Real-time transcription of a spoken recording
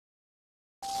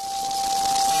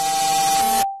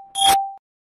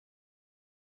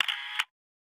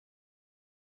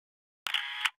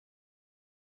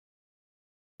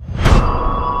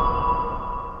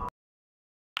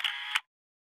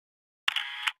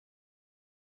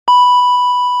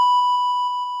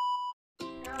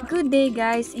Good day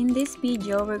guys, in this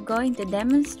video we're going to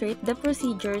demonstrate the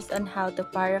procedures on how to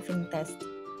paraffin test.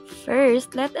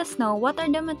 First, let us know what are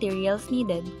the materials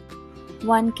needed.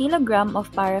 1 kilogram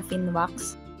of paraffin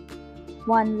wax,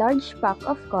 1 large pack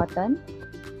of cotton,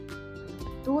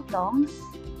 2 tongs,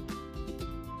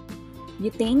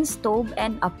 butane stove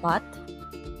and a pot,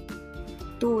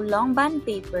 2 long band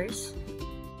papers,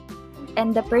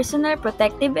 and the personal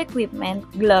protective equipment,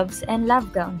 gloves, and lab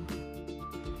gown.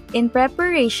 In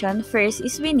preparation, first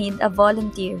is we need a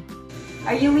volunteer.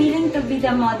 Are you willing to be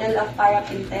the model of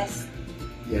paraffin test?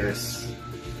 Yes.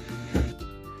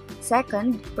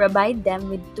 Second, provide them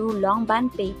with 2 long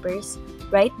band papers,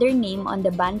 write their name on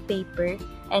the band paper,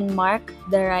 and mark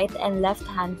the right and left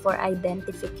hand for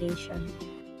identification.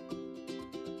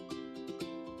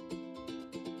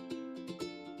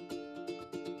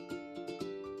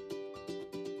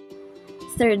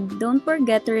 Third, don't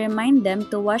forget to remind them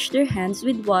to wash their hands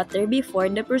with water before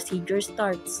the procedure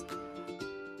starts.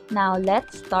 Now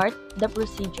let's start the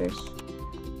procedures.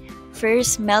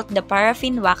 First, melt the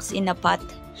paraffin wax in a pot.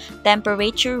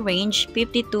 Temperature range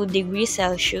 52 degrees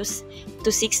Celsius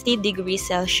to 60 degrees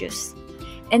Celsius.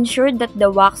 Ensure that the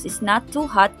wax is not too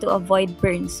hot to avoid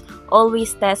burns.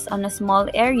 Always test on a small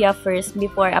area first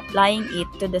before applying it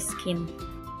to the skin.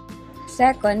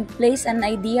 Second, place an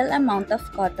ideal amount of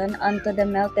cotton onto the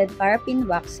melted paraffin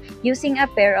wax using a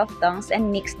pair of tongs and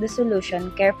mix the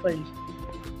solution carefully.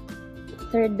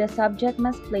 Third, the subject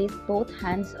must place both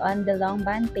hands on the long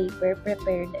band paper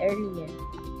prepared earlier.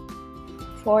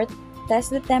 Fourth, test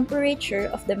the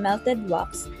temperature of the melted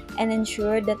wax and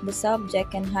ensure that the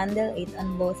subject can handle it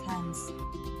on both hands.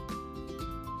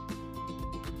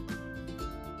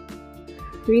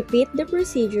 Repeat the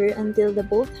procedure until the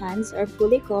both hands are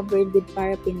fully covered with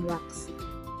paraffin wax.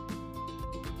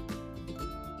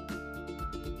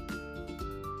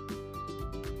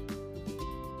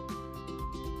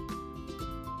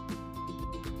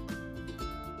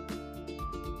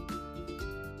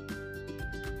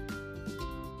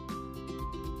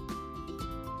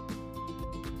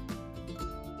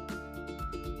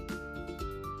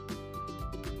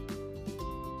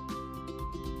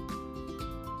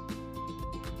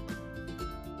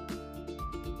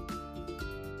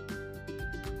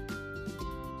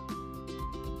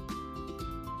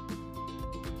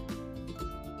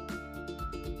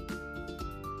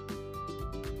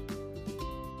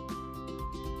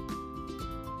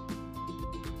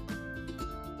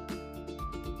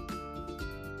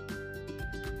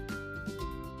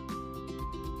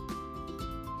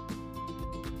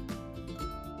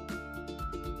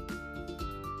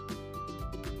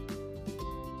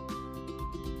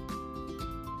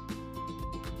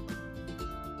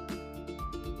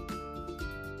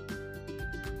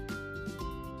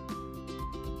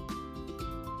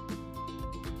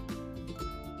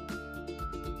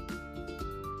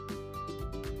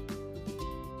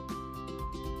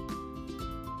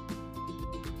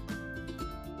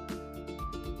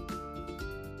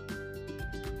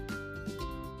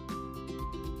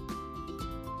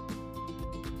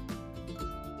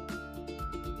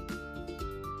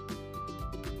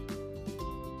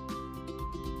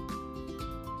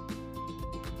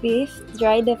 Fifth,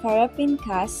 dry the paraffin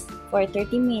cast for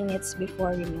 30 minutes before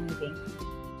removing.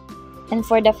 And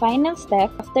for the final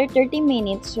step, after 30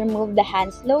 minutes, remove the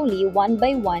hands slowly one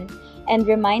by one and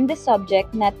remind the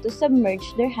subject not to submerge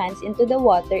their hands into the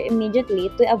water immediately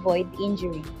to avoid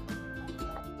injury.